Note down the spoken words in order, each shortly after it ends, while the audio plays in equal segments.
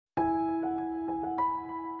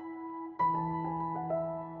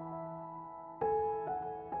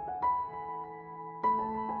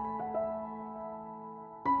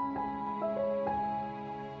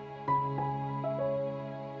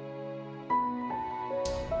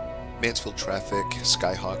Mansfield traffic,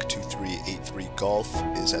 Skyhawk 2383 Golf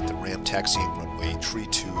is at the ramp taxiing runway Tree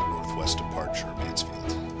 2 northwest departure, Mansfield.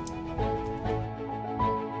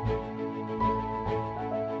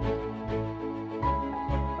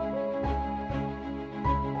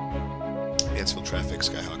 Mansfield traffic,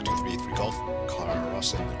 Skyhawk 2383 Golf,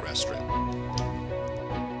 crossing the grass strip.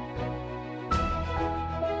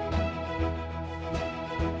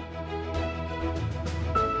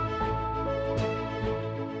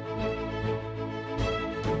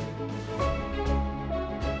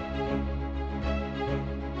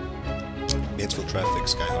 Mansfield traffic,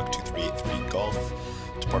 Skyhawk 2383 Golf,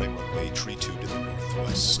 departing runway Tree 2 to the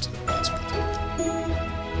northwest, Mansfield.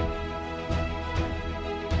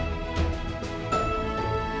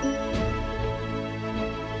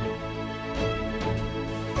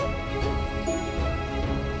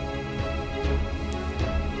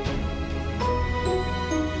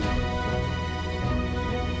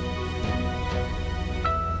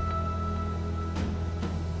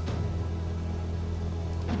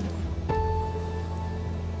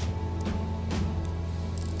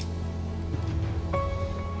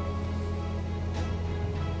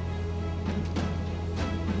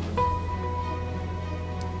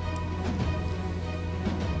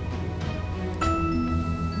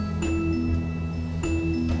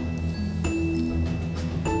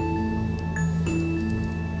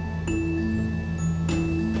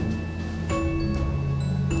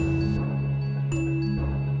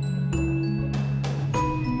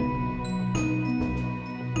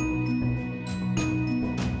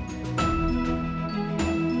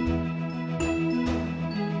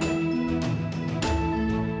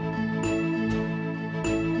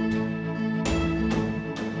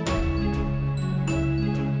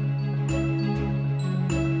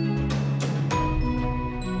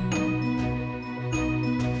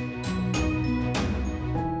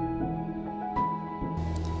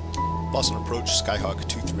 Boston approach, Skyhawk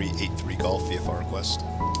 2383 Golf, VFR request.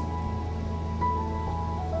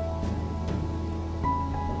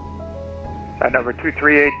 Number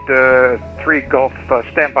 2383 Golf,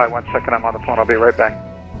 stand by 1 second, I'm on the phone, I'll be right back.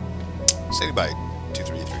 Standing by,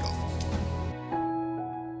 2383 Golf.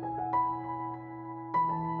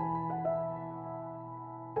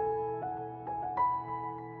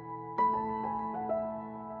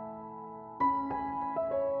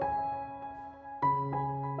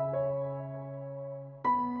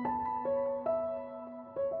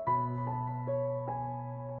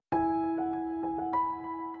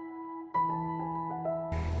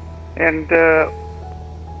 And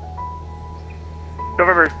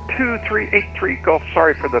November 2383 Golf,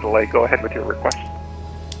 sorry for the delay, go ahead with your request.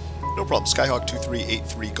 No problem. Skyhawk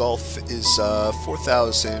 2383 Golf is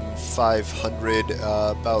 4,500,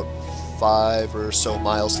 about 5 or so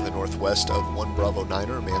miles to the northwest of 1 Bravo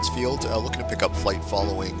 9er, Mansfield, looking to pick up flight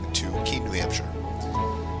following to Keene, New Hampshire.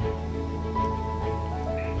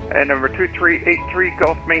 And number 2383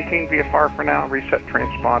 Golf, maintain VFR for now, reset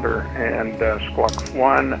transponder, and squawk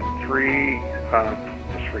 13,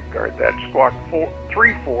 disregard that, squawk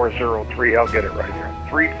 3403, I'll get it right here,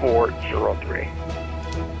 3403.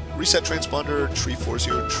 Reset transponder, Tree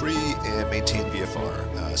 403, and maintain VFR,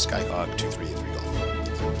 Skyhawk 2383 Golf.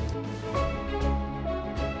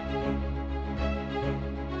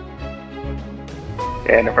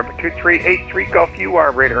 And November 2383 Golf, you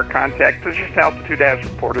are radar contact. Position altitude as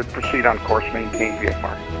reported. Proceed on course. Maintain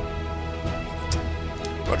VFR.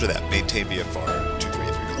 Roger that. Maintain VFR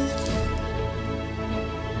 2383 Golf.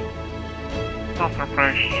 Boston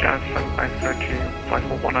approach, Johnson 930, flight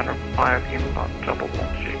for 105, inbound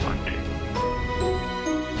 11112.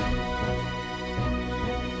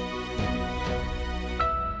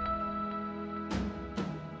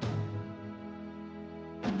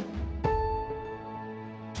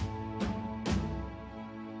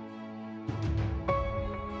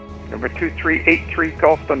 Number 2383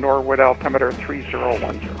 Golf, the Norwood altimeter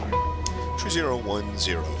 3010. 3010,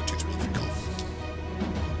 233 Golf.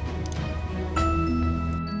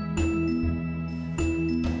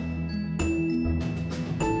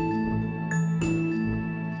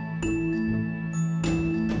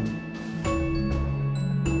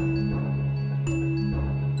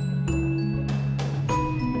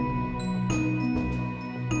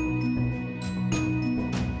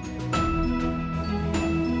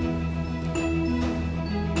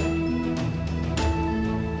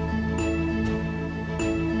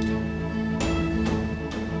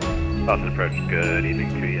 Boston approach, good evening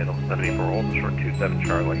to you. 74 Old, short 27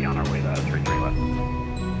 Charlie, on our way to 33 left.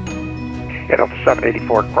 Get up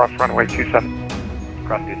 784, cross runway 27.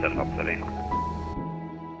 Cross 27, up 784.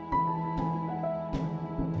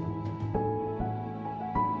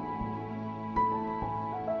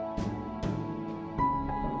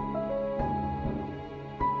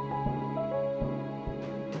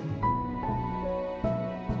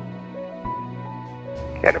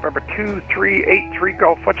 Yeah, November 2383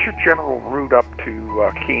 Golf, what's your general route up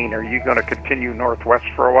to Keene? Are you going to continue northwest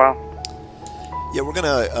for a while? Yeah, we're going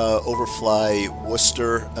to overfly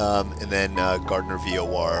Worcester and then Gardner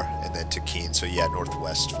VOR and then to Keene. So yeah,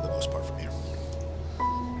 northwest for the most part from here.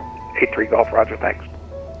 83 Golf, roger, thanks.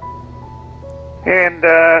 And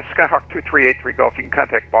Skyhawk 2383 Golf, you can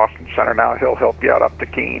contact Boston Center now. He'll help you out up to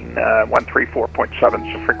Keene. 134.7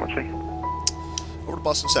 is the frequency. Over to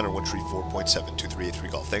Boston Center, 134.7, 2383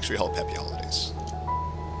 Golf. Thanks for your help. Happy holidays.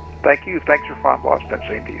 Thank you. Thanks for flying Boston.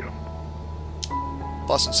 Same to you.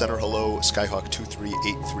 Boston Center, hello. Skyhawk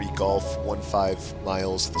 2383 Golf, 15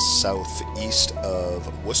 miles to the southeast of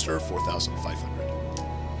Worcester, 4,500.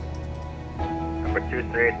 Number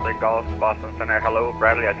 2383 Golf, Boston Center, hello.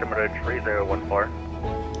 Bradley, altimeter 3014.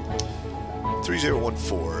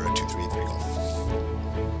 3014, 2383 Golf.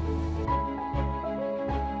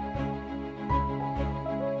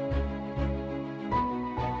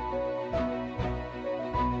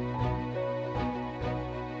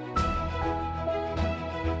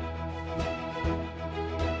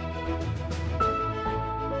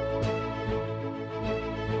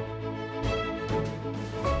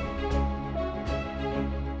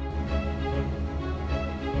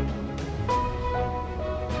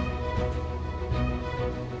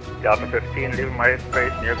 Delta 15, leaving my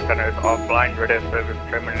space. New York Center is offline. Radio service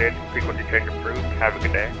terminated. Frequency change approved. Have a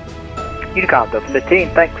good day. Unicom, Delta 15,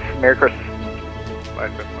 thanks. Merry Christmas. Bye,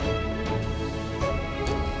 Christmas.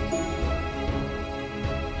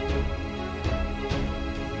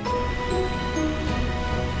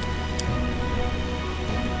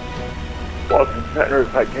 Boston Center,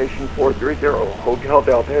 citation 430. Hotel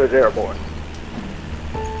Delta is airborne.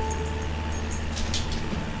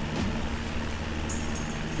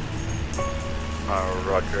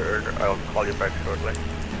 Roger, I'll call you back shortly.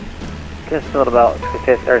 Just a little about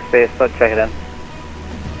test airspace, so check it in.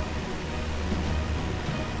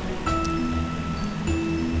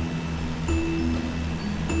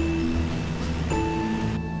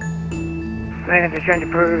 Main interchange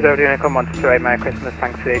approved, Audi Unicom 128, Merry Christmas,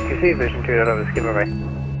 thanks for the ATC, Vision 2 over, skip away.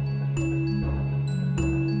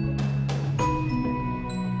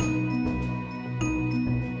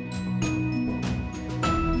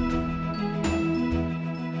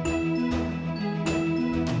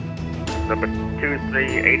 Number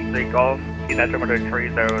 2383 Golf, Keene altimeter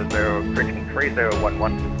 300, printing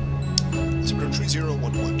 3011. Altimeter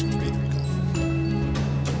 3011, 2383 Golf.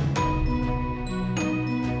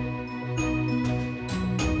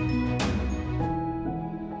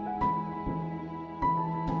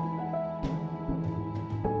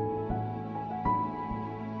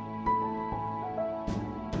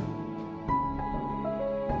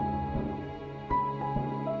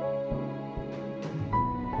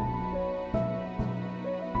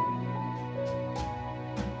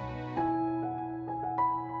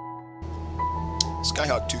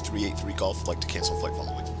 Skyhawk 2383 Golf would like to cancel flight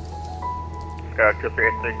following. Skyhawk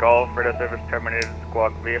 2383 Golf, radio service terminated.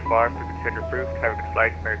 Squawk VFR, frequency change approved. Have a good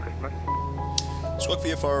flight. Merry Christmas. Squawk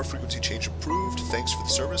VFR, frequency change approved. Thanks for the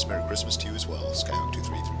service. Merry Christmas to you as well. Skyhawk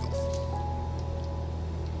 2383 Golf.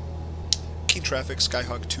 Keene traffic,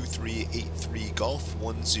 Skyhawk 2383 Golf,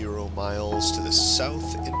 10 miles to the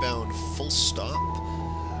south, inbound full stop,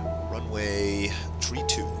 runway tree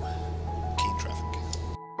 2. Keene traffic.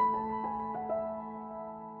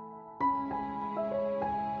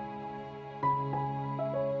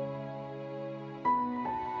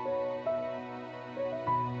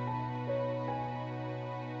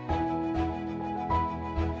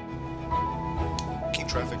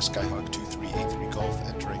 Traffic, Skyhawk 2383 Golf,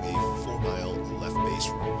 entering a 4-mile left base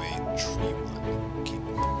runway tree 1. Keene.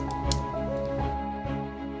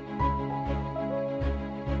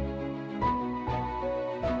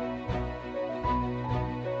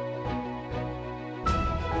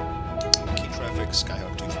 Keene traffic,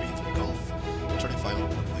 Skyhawk 2383 Golf, turning final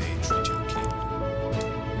runway tree 2. Keene.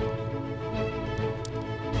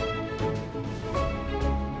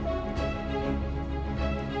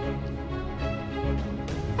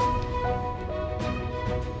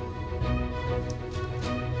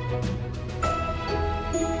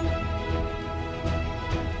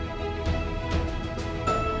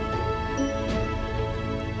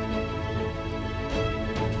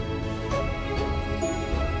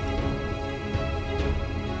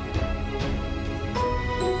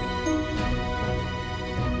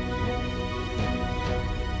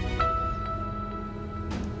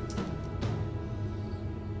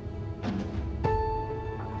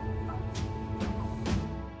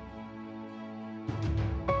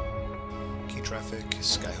 Traffic,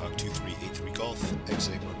 Skyhawk 2383 Golf,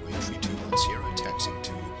 exiting runway tree 2 on Sierra, taxiing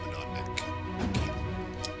to Monadnock. Keene.